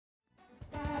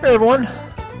Hey everyone,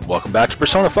 welcome back to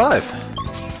Persona 5.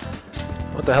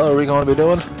 What the hell are we going to be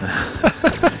doing?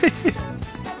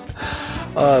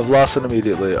 I've lost it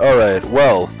immediately. Alright,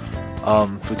 well,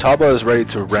 Futaba is ready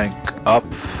to rank up.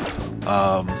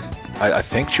 I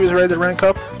think she was ready to rank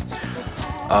up.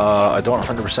 I don't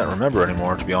 100% remember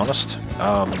anymore, to be honest.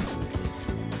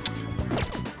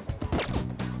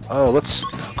 Oh, let's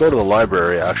go to the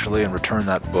library, actually, and return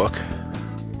that book.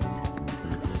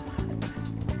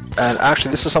 And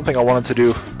actually, this is something I wanted to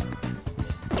do.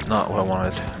 Not what I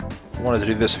wanted. I wanted to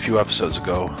do this a few episodes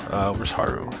ago. Where's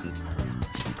Haru?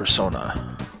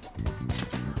 Persona.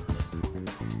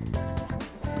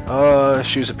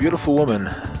 She was a beautiful woman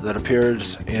that appeared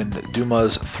in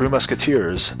Dumas' Three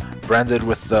Musketeers, branded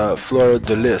with the Fleur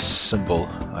de Lis symbol.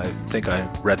 I think I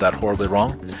read that horribly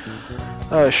wrong.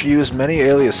 She used many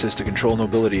aliases to control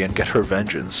nobility and get her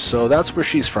vengeance, so that's where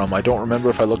she's from. I don't remember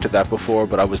if I looked at that before,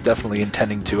 but I was definitely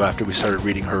intending to after we started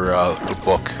reading her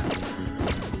book.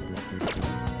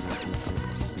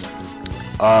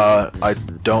 I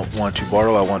don't want to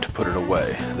borrow, I want to put it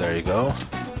away. There you go.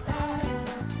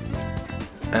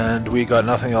 And we got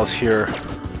nothing else here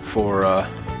for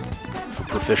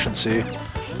proficiency.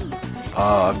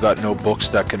 I've got no books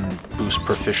that can boost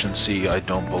proficiency, I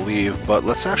don't believe, but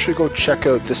let's actually go check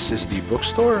out, this is the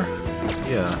bookstore?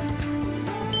 Yeah.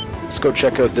 Let's go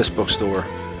check out this bookstore.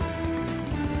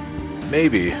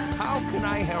 Maybe. How can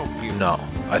I help you? No.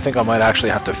 I think I might actually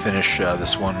have to finish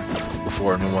this one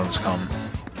before new ones come.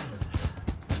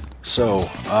 So,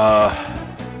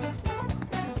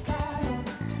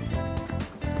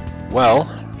 well,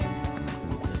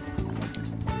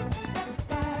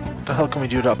 what the hell can we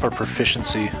do to up our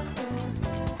proficiency?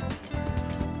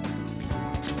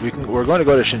 We're going to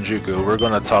go to Shinjuku. We're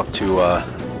going to talk to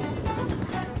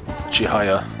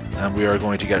Chihaya, and we are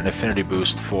going to get an affinity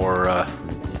boost for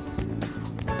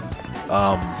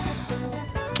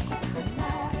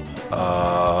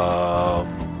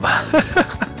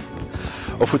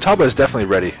well, Futaba is definitely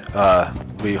ready.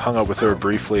 We hung out with her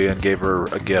briefly and gave her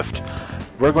a gift.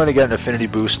 We're going to get an affinity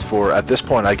boost for, at this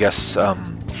point, I guess,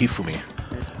 Hifumi.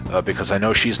 Because I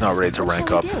know she's not ready to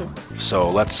rank up. So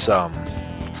let's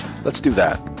do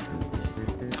that.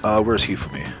 Where's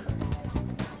Hifumi?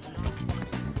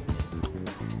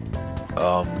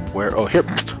 Where? Oh, here.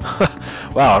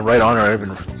 Wow, I'm right on her. I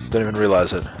didn't even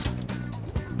realize it.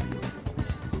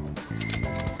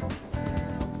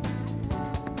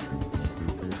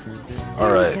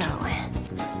 All right.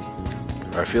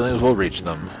 Our feelings will reach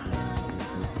them.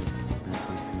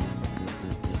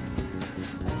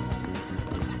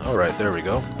 Alright, there we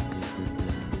go.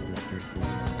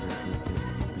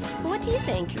 What do you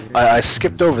think? I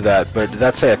skipped over that, but did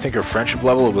that say I think her friendship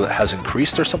level has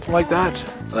increased or something like that?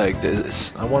 Like,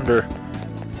 this, I wonder...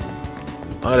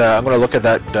 I'm gonna look at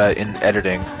that in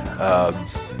editing,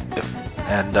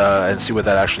 and see what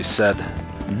that actually said.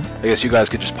 I guess you guys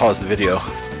could just pause the video.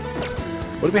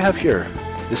 What do we have here?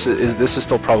 This is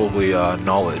still probably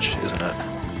knowledge, isn't it?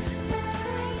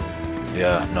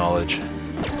 Yeah, knowledge.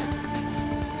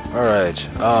 Alright,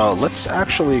 let's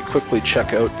actually quickly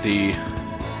check out the...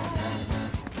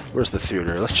 Where's the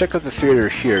theater? Let's check out the theater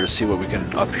here to see what we can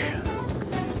up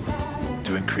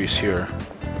to increase here.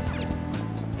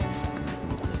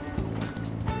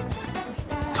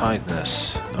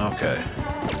 Kindness. Okay.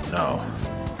 No.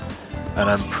 And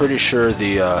I'm pretty sure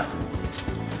the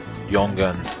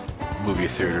Yongan movie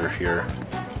theater here,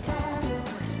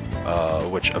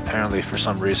 which apparently for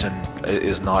some reason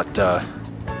is not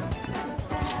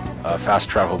fast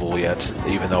travelable yet,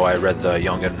 even though I read the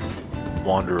Yongan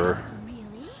Wanderer.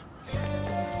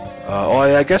 Oh,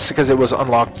 I guess because it was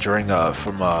unlocked during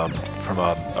from a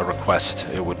request,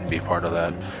 it wouldn't be part of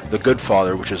that. The Good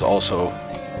Father, which is also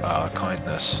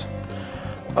kindness.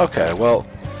 Okay, well,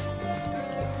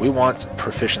 we want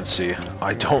proficiency.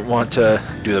 I don't want to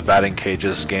do the batting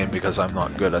cages game because I'm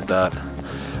not good at that.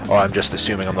 Or I'm just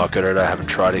assuming I'm not good at it. I haven't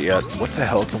tried it yet. What the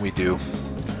hell can we do?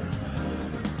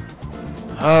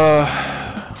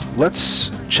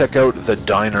 Let's check out the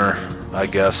diner, I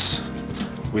guess.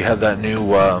 We have that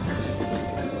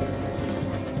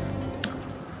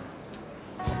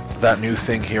new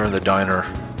thing here in the diner.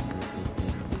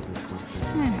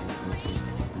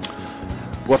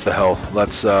 What the hell?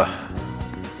 Let's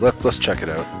check it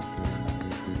out.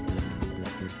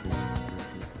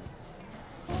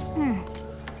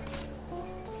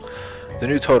 The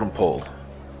new totem pole.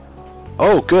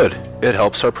 Oh, good. It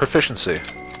helps our proficiency.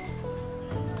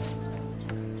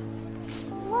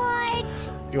 What?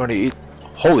 You want to eat?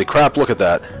 Holy crap! Look at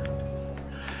that.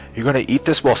 You're going to eat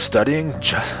this while studying?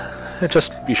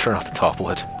 Just be sure not to topple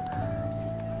it.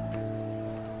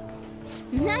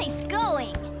 Nice. Nice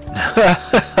going.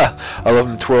 I love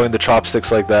him twirling the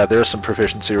chopsticks like that. There's some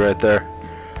proficiency right there.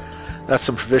 That's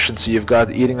some proficiency you've got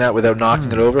eating that without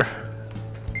knocking it over.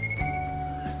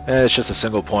 And it's just a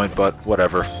single point, but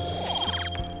whatever.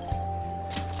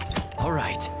 All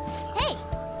right. Hey,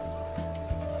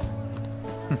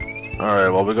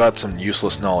 Alright, well we got some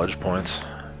useless knowledge points.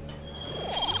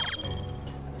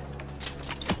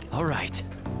 All right.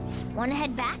 wanna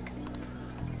head back?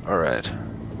 Alright.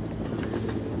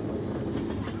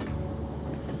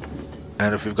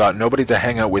 And if we've got nobody to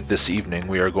hang out with this evening,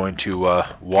 we are going to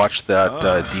watch that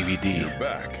DVD. You're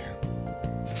back.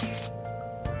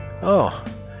 Oh,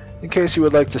 in case you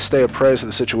would like to stay apprised of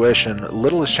the situation,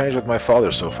 little has changed with my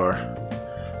father so far.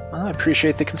 Well, I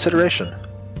appreciate the consideration.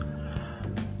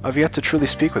 I've yet to truly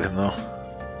speak with him, though.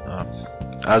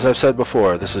 As I've said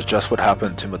before, this is just what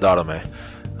happened to Madarame.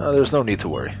 There's no need to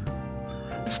worry.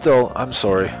 Still, I'm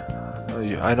sorry.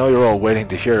 I know you're all waiting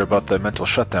to hear about the mental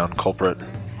shutdown culprit.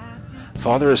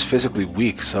 Father is physically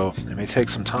weak, so it may take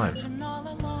some time.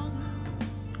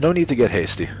 No need to get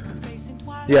hasty.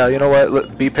 Yeah, you know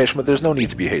what? Be patient, but there's no need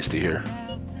to be hasty here.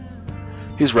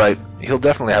 He's right. He'll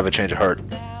definitely have a change of heart.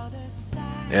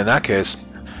 In that case,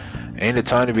 ain't it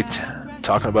time to be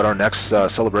talking about our next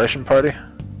celebration party?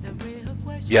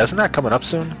 Yeah, isn't that coming up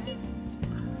soon?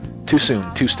 Too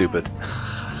soon, too stupid.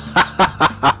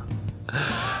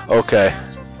 Okay.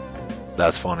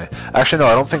 That's funny. Actually, no,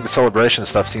 I don't think the celebration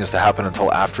stuff seems to happen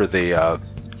until after the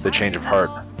change of heart.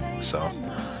 So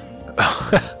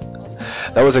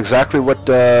that was exactly what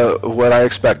I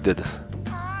expected.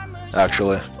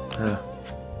 Actually. Yeah.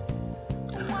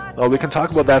 Well, we can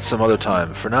talk about that some other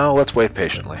time. For now, let's wait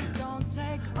patiently.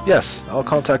 Yes, I'll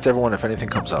contact everyone if anything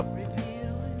comes up.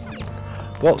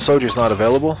 Well, Soji's not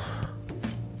available.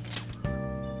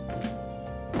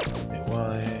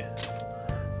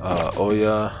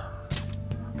 Oya.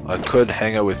 I could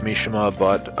hang out with Mishima,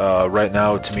 but right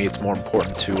now, to me, it's more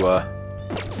important to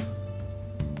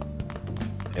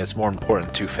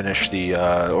finish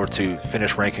the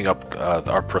finish ranking up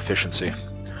our proficiency.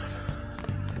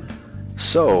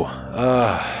 So,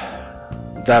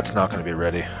 that's not going to be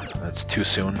ready. That's too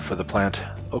soon for the plant.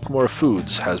 Okumura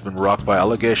Foods has been rocked by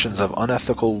allegations of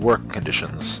unethical work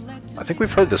conditions. I think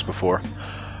we've heard this before.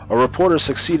 A reporter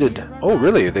succeeded... Oh,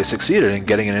 really? They succeeded in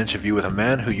getting an interview with a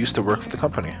man who used to work for the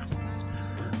company.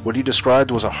 What he described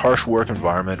was a harsh work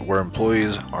environment where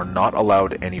employees are not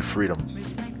allowed any freedom.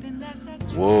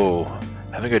 Whoa.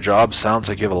 Having a job sounds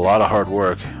like you have a lot of hard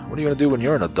work. What are you going to do when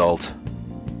you're an adult?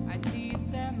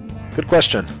 Good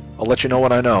question. I'll let you know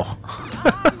when I know.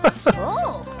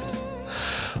 Oh,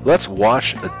 Let's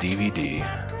watch a DVD.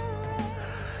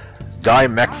 Guy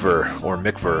Mekver, or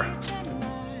Mikver.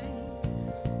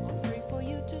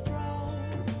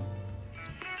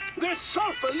 There's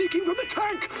sulfur leaking from the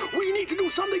tank! We need to do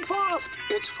something fast!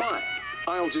 It's fine.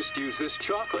 I'll just use this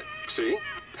chocolate. See?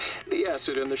 The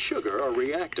acid and the sugar are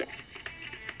reacting.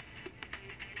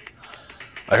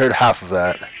 I heard half of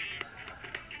that.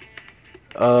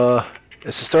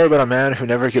 It's a story about a man who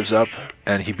never gives up,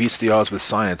 and he beats the odds with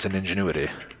science and ingenuity.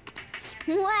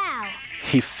 wow.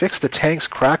 He fixed the tank's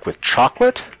crack with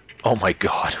chocolate? Oh my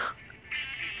god.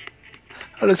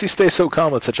 How does he stay so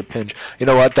calm with such a pinch? You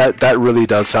know what? That really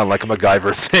does sound like a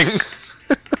MacGyver thing.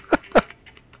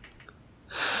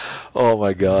 Oh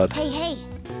my god. Hey, hey.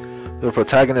 The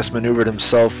protagonist maneuvered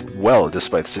himself well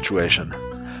despite the situation.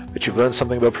 But you've learned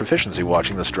something about proficiency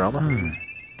watching this drama.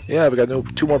 Yeah, we got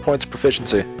 2 more points of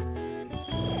proficiency.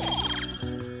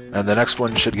 And the next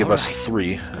one should give us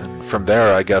 3. And from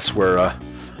there, I guess we're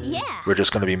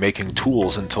just going to be making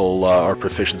tools until our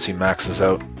proficiency maxes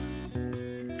out.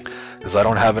 Because I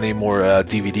don't have any more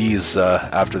DVDs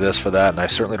after this for that, and I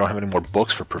certainly don't have any more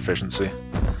books for proficiency.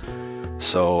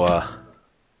 So,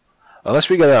 unless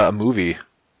we get a movie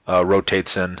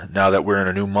rotates in, now that we're in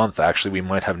a new month, actually, we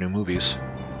might have new movies.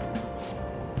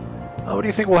 What do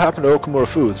you think will happen to Okumura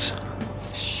Foods?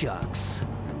 Shucks.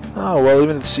 Oh, well,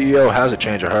 even if the CEO has a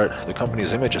change of heart, the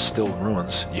company's image is still in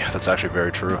ruins. Yeah, that's actually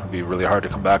very true. It'd be really hard to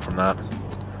come back from that.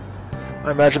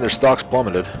 I imagine their stocks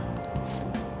plummeted.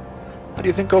 How do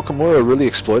you think Okumura really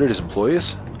exploited his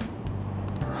employees?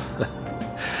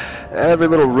 Every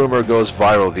little rumor goes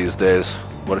viral these days.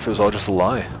 What if it was all just a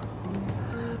lie?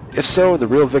 If so, the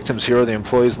real victims here are the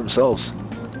employees themselves.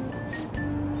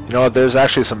 You know, there's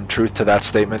actually some truth to that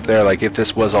statement there. Like, if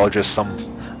this was all just some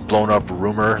blown up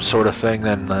rumor sort of thing,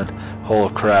 then holy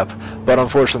crap. But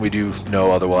unfortunately, we do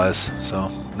know otherwise. So,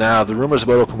 nah, the rumors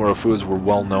about Okumura Foods were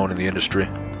well known in the industry.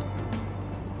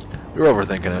 You're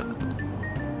overthinking it.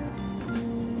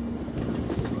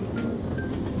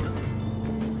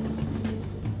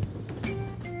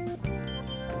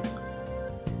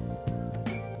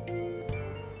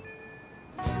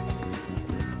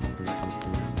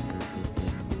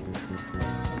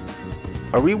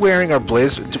 Are we wearing our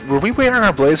blazer? Were we wearing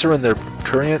our blazer in the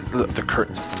current?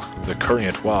 The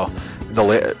current? Wow. In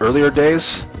the earlier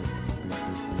days?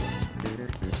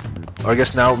 Or I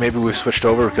guess now maybe we've switched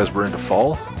over because we're into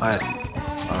fall? I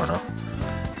don't know.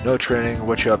 No training,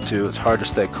 what you up to? It's hard to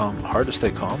stay calm. Hard to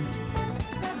stay calm?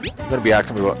 I'm gonna be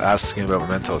asking about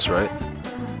mementos, right?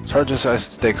 It's hard to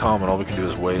stay calm and all we can do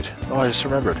is wait. Oh, I just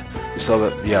remembered. We still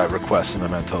have, yeah, requests and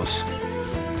mementos.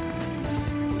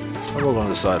 I'll move on to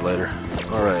the side later.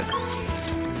 Alright.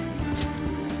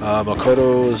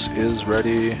 Makoto's is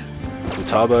ready.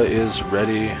 Futaba is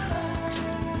ready.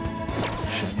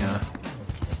 Shinya.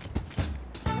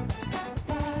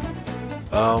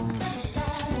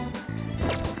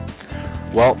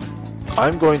 Well,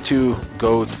 I'm going to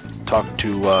go talk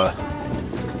to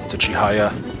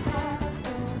Chihaya.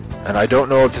 And I don't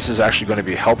know if this is actually going to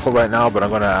be helpful right now, but I'm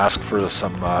going to ask for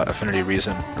some affinity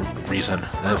an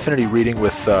affinity reading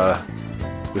with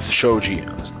Shoji.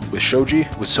 With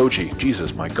Soji.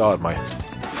 Jesus, my God,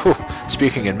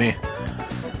 speaking in me.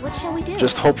 What shall we do?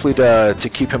 Just hopefully to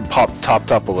keep him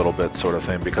topped up a little bit, sort of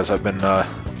thing, because I've been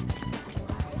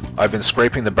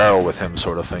scraping the barrel with him,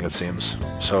 sort of thing, it seems.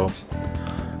 So,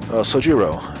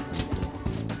 Sojiro.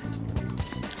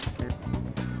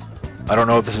 I don't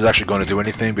know if this is actually going to do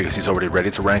anything because he's already ready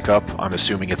to rank up. I'm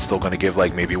assuming it's still going to give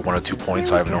like maybe 1 or 2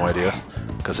 points. I have no idea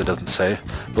because it doesn't say.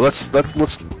 But let's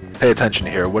pay attention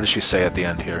here. What does she say at the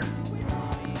end here?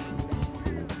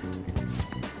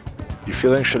 Your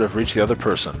feelings should have reached the other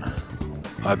person.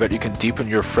 I bet you can deepen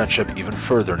your friendship even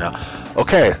further now.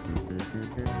 Okay.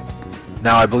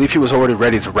 Now I believe he was already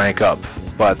ready to rank up,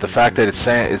 but the fact that it's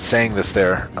saying this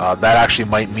there, that actually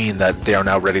might mean that they are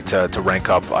now ready to rank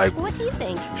up. What do you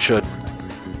think?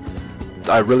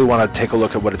 I really want to take a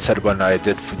look at what it said when I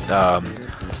did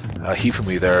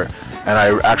Hifumi there, and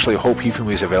I actually hope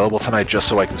Hifumi is available tonight just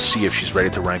so I can see if she's ready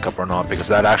to rank up or not, because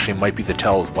that actually might be the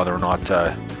tell of whether or not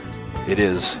it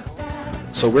is.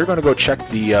 So we're going to go check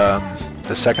the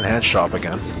second-hand shop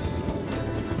again,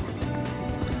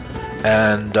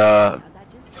 and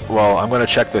well, I'm going to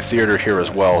check the theater here as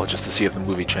well just to see if the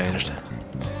movie changed.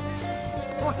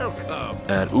 Welcome.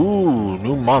 And ooh,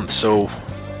 new month. So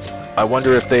I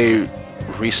wonder if they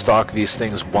restock these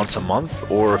things once a month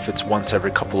or if it's once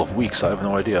every couple of weeks. I have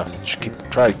no idea. Should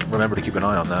remember to keep an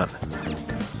eye on that.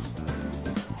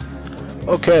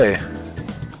 Okay,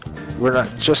 we're not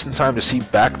just in time to see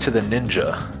Back to the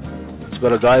Ninja. It's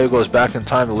about a guy who goes back in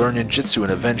time to learn ninjutsu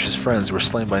and avenge his friends who were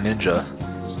slain by ninja.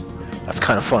 That's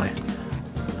kind of funny.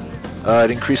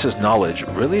 It increases knowledge.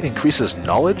 Really? It increases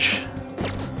knowledge?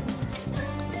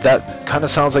 That kind of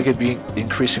sounds like it'd be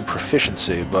increasing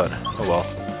proficiency, but oh well.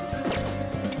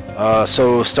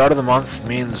 So start of the month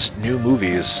means new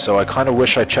movies, so I kind of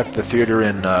wish I checked the theater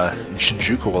in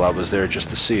Shinjuku while I was there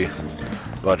just to see.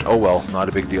 But oh well, not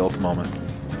a big deal at the moment.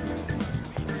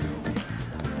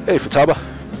 Hey, Futaba.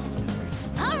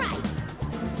 All right.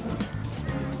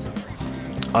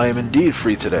 I am indeed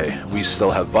free today. We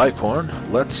still have Bicorn.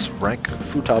 Let's rank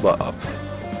Futaba up.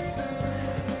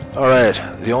 Alright,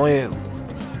 the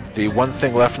one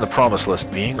thing left in the promise list,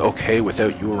 being okay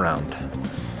without you around.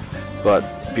 But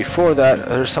before that,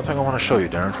 there's something I want to show you,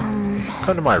 Darren.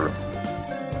 Come to my room.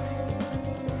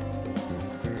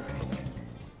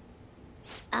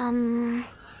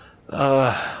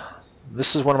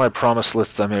 This is one of my promise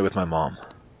lists I made with my mom.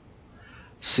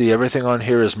 See, everything on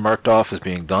here is marked off as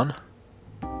being done.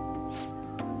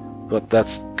 But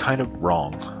that's kind of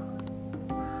wrong.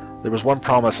 There was one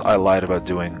promise I lied about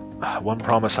doing. One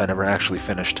promise I never actually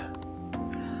finished.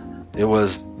 It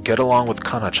was get along with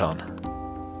Kana-chan.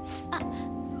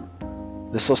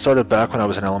 This all started back when I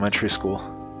was in elementary school.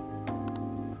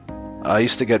 I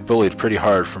used to get bullied pretty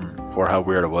hard for how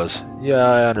weird it was. Yeah,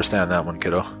 I understand that one,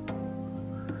 kiddo.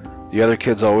 The other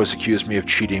kids always accused me of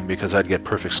cheating because I'd get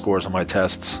perfect scores on my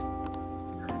tests.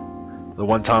 The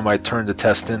one time I turned the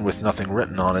test in with nothing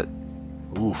written on it.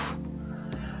 Oof.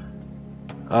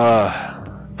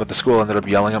 But the school ended up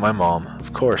yelling at my mom,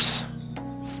 of course.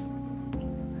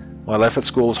 My life at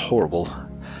school was horrible.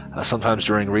 Sometimes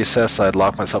during recess I'd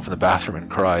lock myself in the bathroom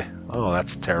and cry. Oh,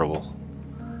 that's terrible.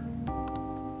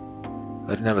 I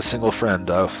didn't have a single friend.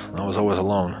 I was always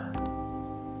alone.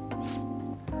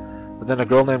 But then a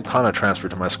girl named Kana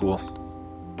transferred to my school.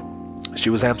 She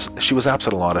was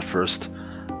absent a lot at first.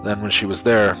 Then when she was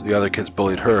there, the other kids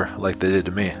bullied her like they did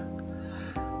to me.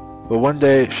 But one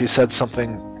day she said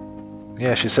something.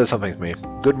 Yeah, she said something to me.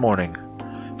 Good morning.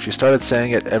 She started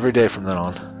saying it every day from then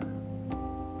on.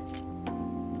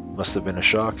 Must have been a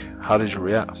shock. How did you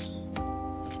react?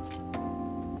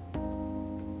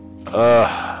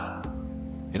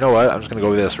 You know what? I'm just gonna go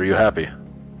with this. Were you happy?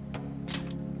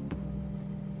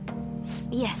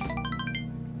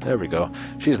 There we go.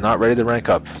 She's not ready to rank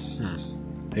up.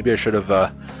 Maybe I should have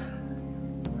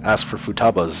asked for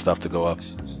Futaba's stuff to go up.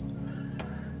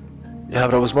 Yeah,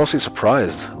 but I was mostly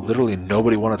surprised. Literally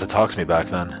nobody wanted to talk to me back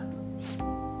then.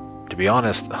 To be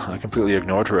honest, I completely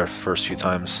ignored her at first few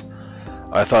times.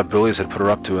 I thought bullies had put her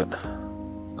up to it.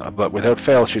 But without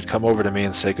fail, she'd come over to me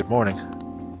and say good morning.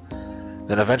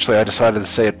 Then eventually I decided to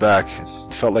say it back.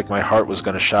 It felt like my heart was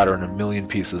going to shatter in a million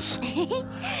pieces.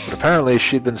 But apparently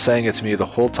she'd been saying it to me the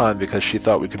whole time because she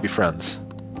thought we could be friends.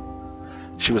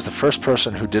 She was the first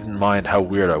person who didn't mind how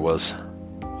weird I was.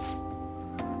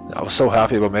 I was so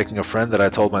happy about making a friend that I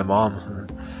told my mom.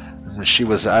 And when she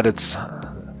was added,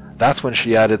 that's when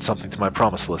she added something to my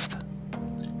promise list.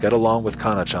 Get along with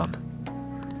Kana-chan.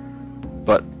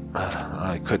 But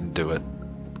I couldn't do it.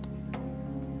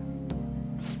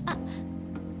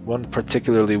 One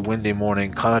particularly windy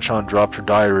morning, Kana-chan dropped her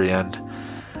diary and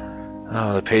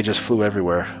the pages flew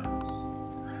everywhere.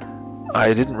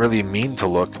 I didn't really mean to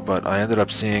look, but I ended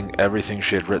up seeing everything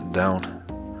she had written down.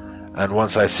 And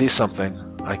once I see something,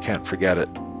 I can't forget it.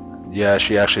 Yeah,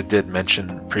 she actually did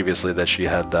mention previously that she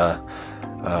had a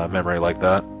memory like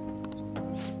that.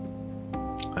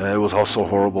 It was also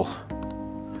horrible.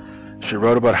 She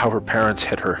wrote about how her parents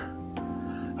hit her,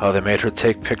 how they made her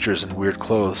take pictures in weird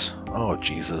clothes. Oh,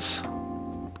 Jesus.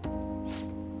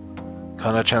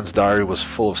 Kana-chan's diary was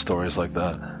full of stories like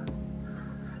that.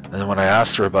 And when I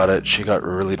asked her about it, she got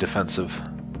really defensive.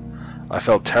 I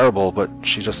felt terrible, but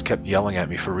she just kept yelling at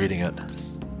me for reading it.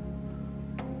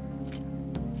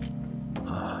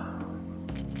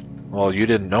 Well, you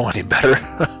didn't know any better.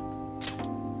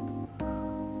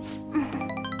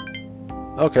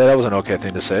 Okay, that was an okay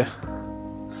thing to say.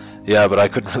 Yeah, but I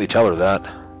couldn't really tell her that.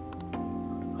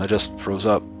 I just froze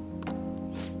up.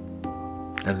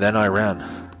 And then I ran.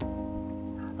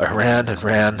 I ran and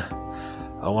ran.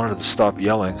 I wanted to stop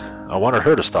yelling. I wanted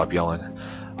her to stop yelling.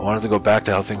 I wanted to go back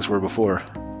to how things were before.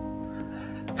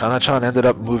 Kana-chan ended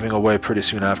up moving away pretty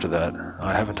soon after that.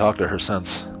 I haven't talked to her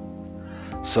since.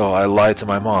 So I lied to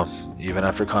my mom. Even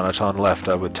after Kana-chan left,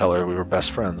 I would tell her we were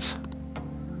best friends.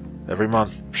 Every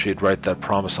month, she'd write that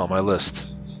promise on my list.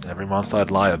 Every month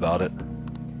I'd lie about it.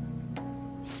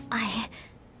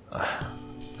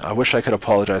 I wish I could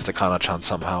apologize to Kana-chan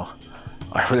somehow.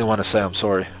 I really want to say I'm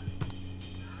sorry.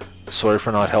 Sorry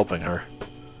for not helping her.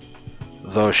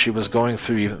 Though she was going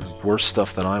through even worse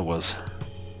stuff than I was.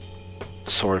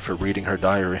 Sorry for reading her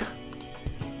diary.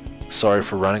 Sorry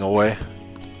for running away.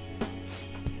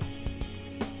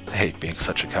 I hate being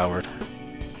such a coward.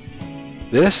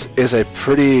 This is a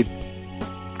pretty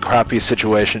crappy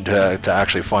situation to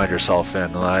actually find yourself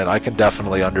in, and I can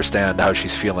definitely understand how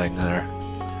she's feeling there.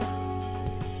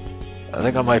 I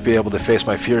think I might be able to face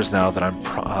my fears now that I'm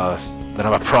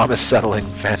a promise-settling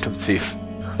phantom thief.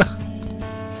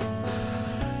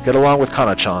 Get along with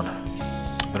Kana-chan.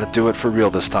 I'm gonna do it for real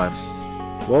this time.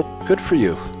 Well, good for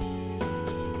you.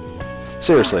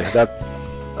 Seriously, that...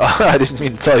 I didn't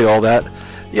mean to tell you all that.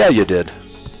 Yeah, you did.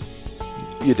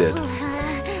 You did.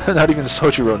 Not even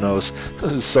Sojiro knows.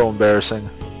 This is so embarrassing.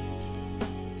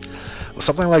 Well,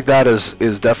 something like that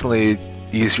is definitely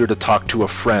easier to talk to a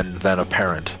friend than a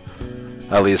parent.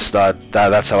 At least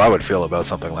that's how I would feel about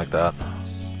something like that.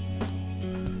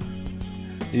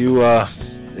 You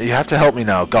have to help me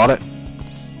now, got it?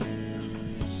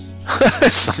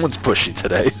 Someone's pushy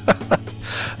today.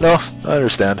 No, I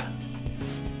understand.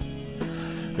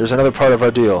 There's another part of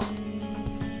our deal.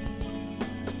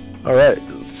 Alright,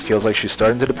 it feels like she's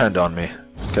starting to depend on me,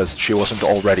 because she wasn't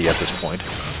already at this point.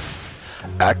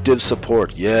 Active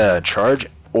support, yeah, charge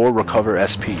or recover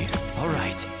SP.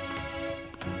 Alright.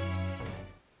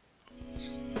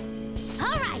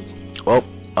 Well,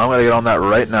 I'm gonna get on that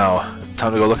right now.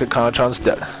 Time to go look at Kana-chan's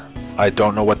debt. I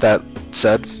don't know what that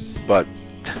said, but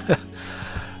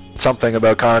something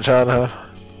about Kana-chan, huh?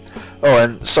 Oh,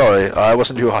 and sorry, I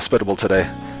wasn't too hospitable today.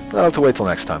 I'll have to wait till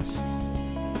next time.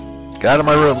 Get out of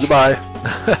my room, goodbye.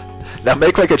 Now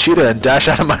make like a cheetah and dash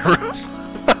out of my room.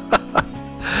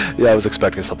 Yeah, I was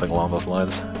expecting something along those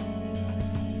lines.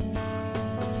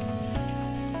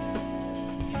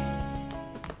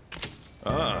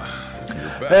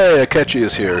 Hey, Akechi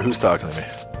is here. Who's talking to me?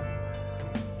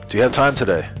 Do you have time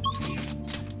today?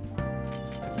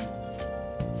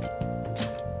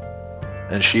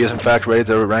 And she is in fact ready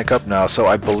to rank up now, so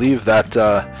I believe that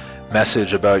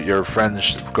message about your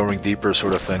friends going deeper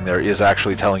sort of thing there is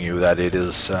actually telling you that it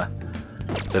is that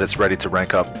it's ready to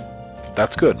rank up.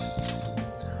 That's good.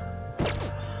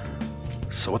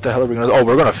 So what the hell are we gonna do? Oh,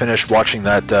 we're gonna finish watching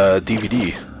that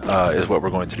DVD is what we're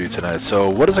going to do tonight. So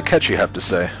what does Akechi have to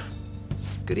say?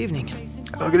 Good evening.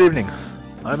 Oh, good evening.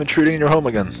 I'm intruding in your home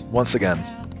again, once again.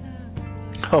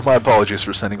 Oh, my apologies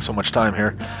for spending so much time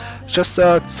here. It's just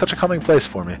such a calming place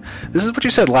for me. This is what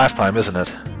you said last time, isn't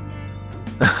it?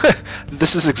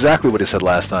 This is exactly what he said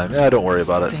last time. Yeah, don't worry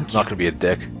about it. I'm not going to be a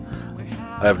dick.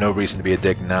 I have no reason to be a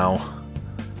dick now.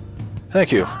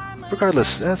 Thank you.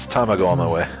 Regardless, it's time I go on my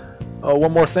way. Oh,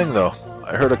 one more thing though.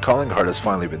 I heard a calling card has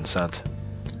finally been sent.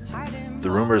 The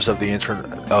rumors of the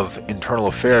internal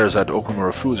affairs at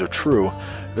Okumura Foods are true.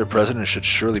 Their president should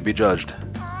surely be judged.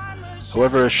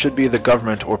 However, it should be the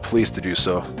government or police to do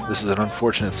so. This is an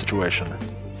unfortunate situation.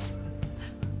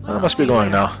 I must be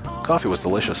going now. Coffee was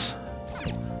delicious.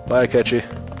 Bye, Akechi.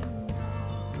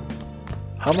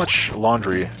 How much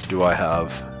laundry do I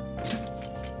have?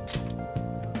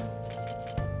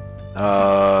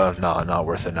 No, not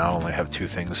worth it now. I only have 2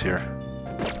 things here.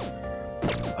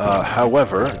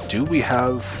 However, do we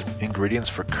have ingredients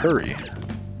for curry?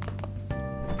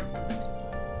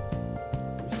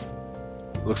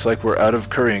 Looks like we're out of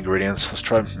curry ingredients. Let's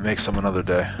try to make some another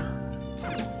day.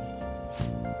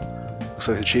 Looks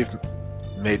like the chief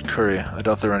made curry. I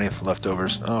doubt there are any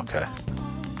leftovers. Okay.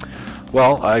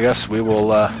 Well, I guess we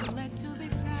will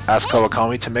ask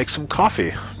Kawakami to make some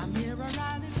coffee.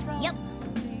 Yep.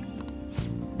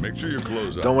 Make sure your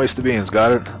clothes up. Don't waste the beans,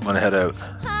 got it? I'm gonna head out.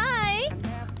 Hi.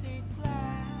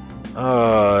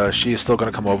 She's still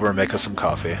gonna come over and make us some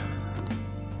coffee.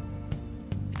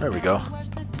 There we go.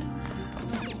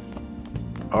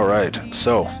 Alright,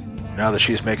 so, now that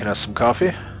she's making us some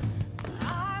coffee,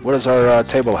 what does our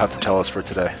table have to tell us for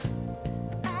today?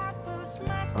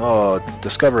 Oh,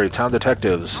 Discovery, Town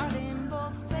Detectives.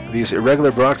 These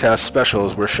irregular broadcast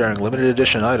specials, we're sharing limited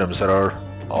edition items that are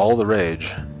all the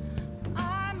rage.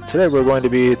 Today we're going to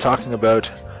be talking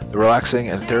about the relaxing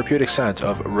and therapeutic scent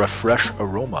of Refresh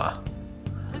Aroma.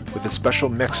 With its special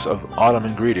mix of autumn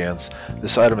ingredients,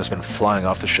 this item has been flying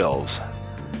off the shelves.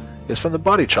 It's from the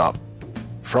Body Chop.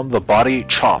 From the Body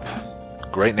Chop.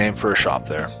 Great name for a shop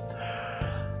there.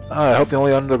 I hope the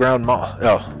only underground mall...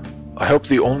 Oh, I hope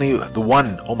the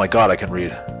one... Oh my god, I can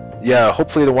read. Yeah,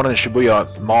 hopefully the one in the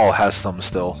Shibuya Mall has some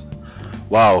still.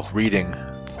 Wow, reading.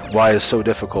 Why is so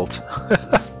difficult?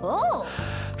 Oh.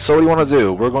 So what do you want to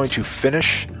do? We're going to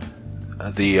finish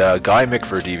the Guy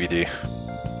Mikver DVD.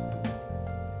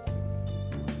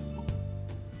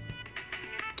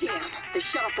 Damn, they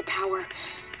shut off the power.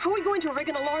 How are we going to rig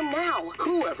an alarm now?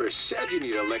 Whoever said you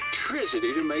need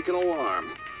electricity to make an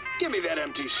alarm? Give me that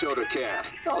empty soda can.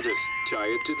 I'll just tie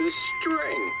it to this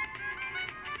string.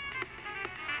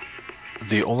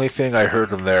 The only thing I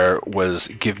heard in there was,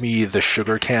 give me the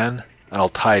sugar can, and I'll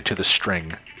tie it to the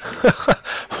string.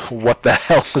 What the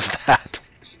hell was that?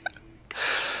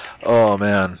 Oh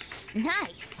man.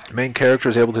 Nice. The main character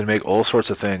is able to make all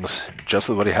sorts of things, just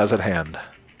with what he has at hand.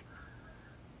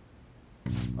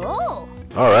 Oh.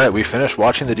 Alright, we finished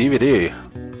watching the DVD.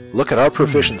 Look at our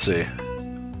proficiency.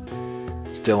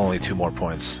 Still only 2 more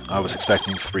points. I was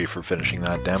expecting 3 for finishing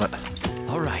that, damn it.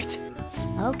 Alright.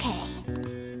 Okay.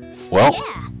 Well,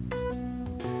 Yeah.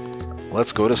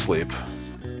 let's go to sleep.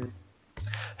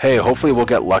 Hey, hopefully we'll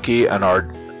get lucky and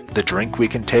the drink we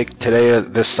can take today,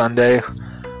 this Sunday,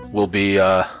 will be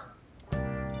a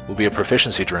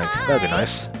proficiency drink. That'd be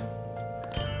nice.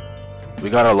 We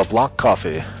got our LeBlanc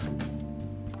coffee.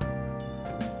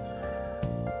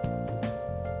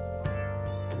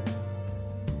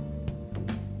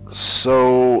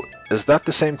 So, is that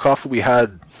the same coffee we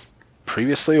had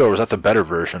previously, or was that the better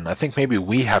version? I think maybe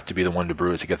we have to be the one to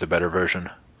brew it to get the better version.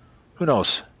 Who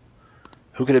knows?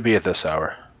 Who could it be at this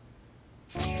hour?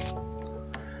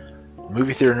 The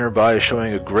movie theater nearby is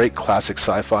showing a great classic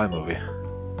sci-fi movie.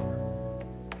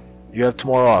 You have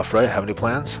tomorrow off, right? Have any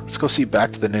plans? Let's go see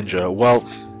Back to the Ninja. Well,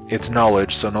 it's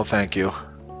knowledge, so no thank you.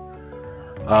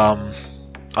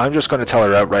 I'm just going to tell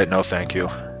her outright no thank you.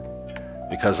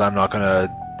 Because I'm not going to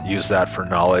use that for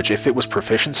knowledge. If it was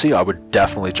proficiency, I would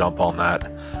definitely jump on that.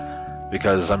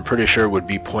 Because I'm pretty sure it would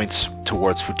be points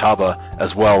towards Futaba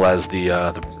as well as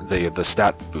the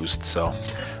stat boost. So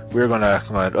we're going to...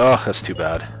 Oh, that's too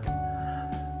bad.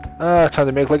 Time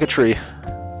to make like a tree.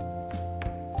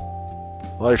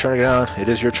 While you're trying to get out, it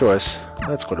is your choice.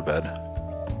 Let's go to bed.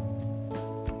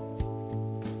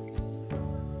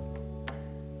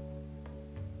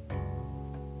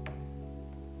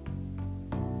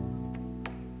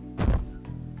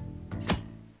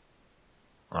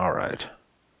 Alright.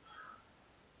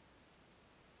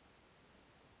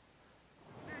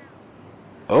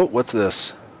 Oh, what's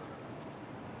this?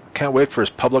 Can't wait for his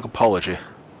public apology.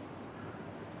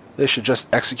 They should just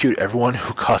execute everyone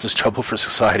who causes trouble for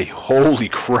society. Holy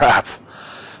crap.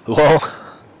 Well,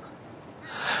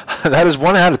 that is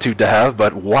one attitude to have,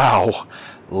 but wow.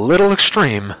 Little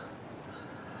extreme.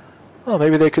 Well,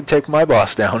 maybe they could take my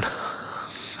boss down.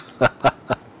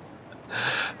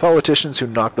 Politicians who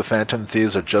knock the Phantom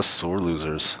Thieves are just sore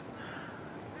losers.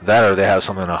 That or they have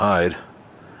something to hide.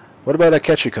 What about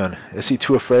Akechi-kun? Is he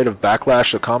too afraid of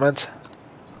backlash to comment?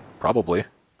 Probably.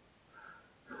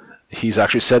 He's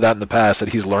actually said that in the past, that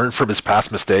he's learned from his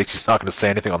past mistakes. He's not going to say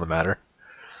anything on the matter.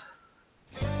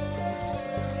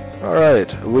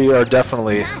 Alright, we are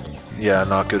definitely... Yeah,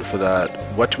 not good for that.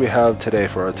 What do we have today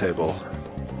for our table?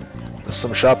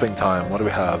 Some shopping time. What do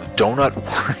we have? Donut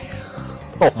Warrior.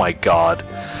 Oh my god.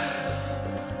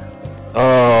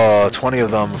 Oh, 20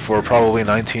 of them for probably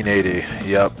 1980.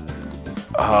 Yep.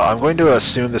 I'm going to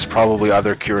assume this probably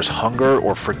either cures hunger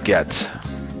or forget.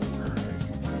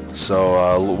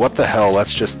 So, what the hell?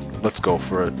 Let's go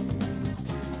for it.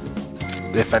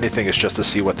 If anything, it's just to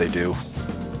see what they do.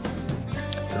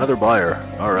 It's another buyer.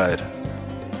 Alright.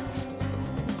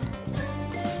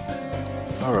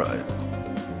 Alright.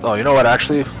 Oh, you know what,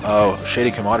 actually? Oh, shady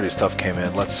commodity stuff came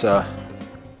in. Let's, what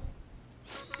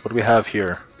do we have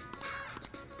here?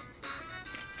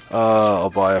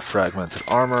 I'll buy a fragmented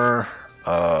armor.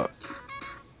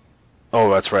 Oh,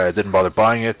 that's right, I didn't bother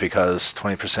buying it because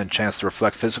 20% chance to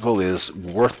reflect physical is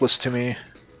worthless to me.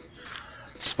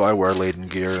 Spyware-laden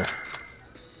gear.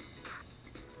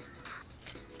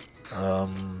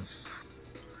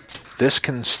 This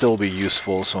can still be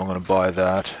useful, so I'm going to buy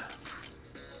that.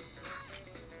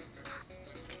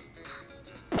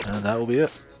 And that will be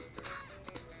it.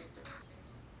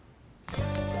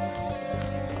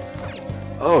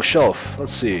 Oh, shelf.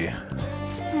 Let's see.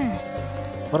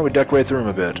 Why don't we decorate the room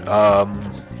a bit?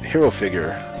 Hero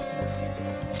figure.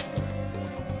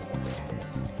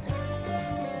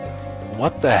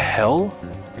 What the hell?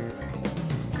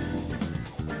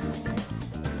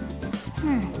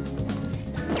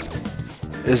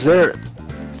 Is there...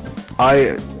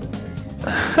 I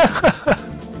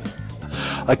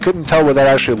couldn't tell what that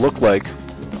actually looked like.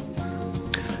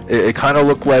 It kind of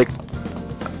looked like...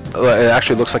 It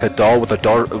actually looks like a doll with a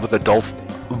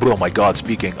oh my god,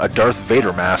 speaking, a Darth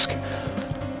Vader mask.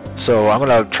 So I'm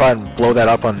gonna try and blow that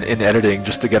up in editing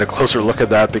just to get a closer look at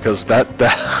that, because that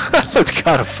looked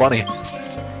kind of funny.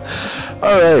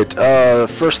 Alright,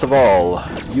 first of all,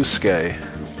 Yusuke.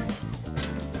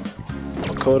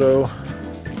 Makoto.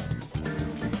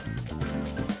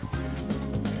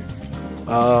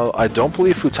 I don't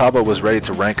believe Futaba was ready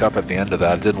to rank up at the end of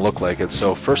that. It didn't look like it.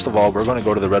 So first of all, we're going to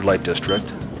go to the red light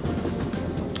district.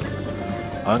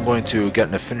 I'm going to get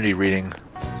an affinity reading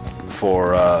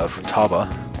for Futaba.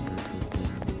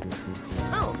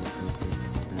 Oh.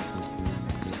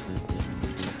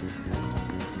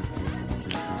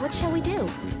 What shall we do?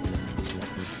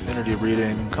 Affinity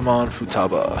reading. Come on,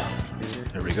 Futaba.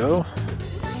 There we go.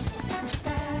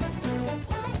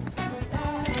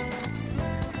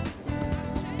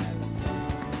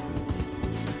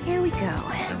 Here we go.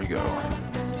 There we go.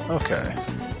 Okay.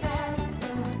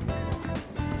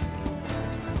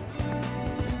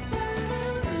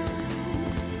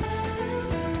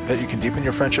 Bet you can deepen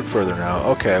your friendship further now.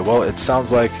 Okay, well, it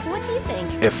sounds like What do you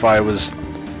think? if I was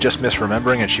just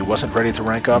misremembering and she wasn't ready to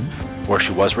rank up, or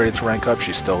she was ready to rank up,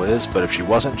 she still is, but if she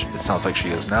wasn't, it sounds like she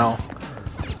is now.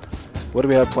 What do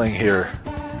we have playing here?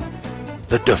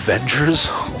 The Devengers?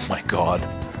 Oh my god.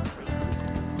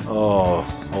 Oh,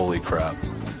 holy crap.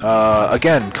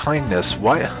 Again, kindness.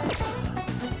 Why?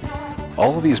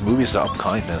 All of these movies up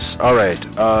kindness. Alright,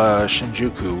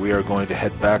 Shinjuku, we are going to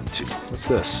head back to... What's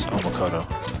this? Oh, Makoto.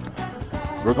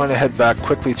 We're going to head back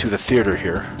quickly to the theater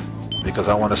here, because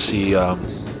I want to see, I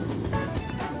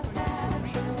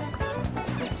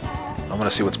want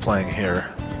to see what's playing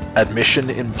here.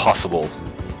 Admission Impossible.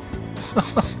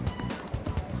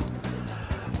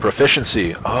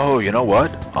 Proficiency. Oh, you know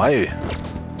what? I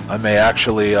may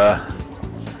actually,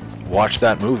 watch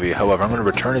that movie. However, I'm going to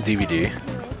return a DVD.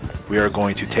 We are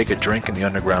going to take a drink in the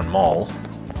Underground Mall.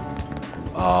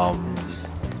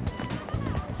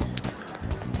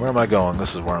 Where am I going?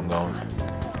 This is where I'm going.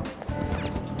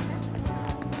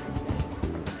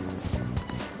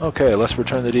 Okay, let's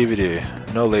return the DVD.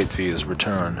 No late fees.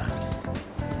 Return.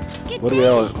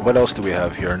 What else do we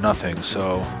have here? Nothing.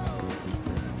 So.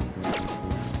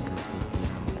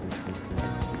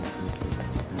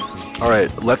 All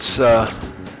right, let's go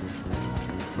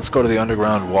to the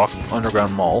Underground Mall.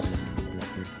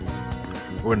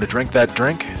 We're going to drink that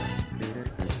drink.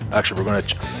 Actually, we're going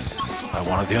to... I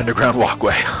wanted the Underground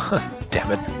Walkway.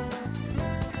 Damn it.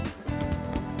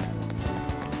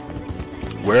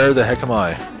 Where the heck am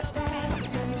I?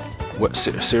 What,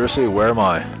 seriously, where am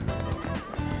I?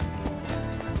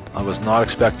 I was not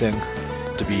expecting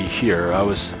to be here. I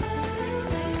was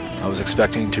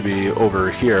expecting to be over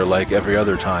here like every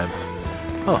other time.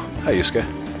 Oh, hi Yusuke.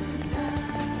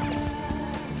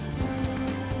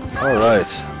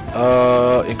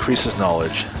 Alright. Increases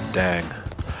knowledge. Dang.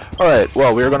 Alright,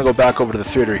 well, we are going to go back over to the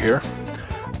theater here.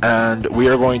 And we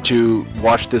are going to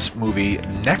watch this movie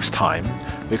next time,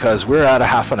 because we're at a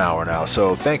half an hour now.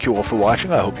 So thank you all for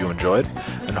watching. I hope you enjoyed.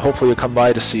 And hopefully you'll come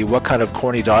by to see what kind of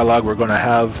corny dialogue we're going to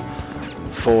have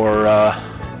for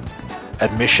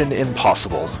Admission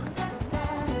Impossible.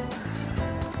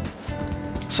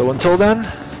 So until then,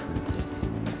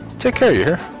 take care, you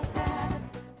hear?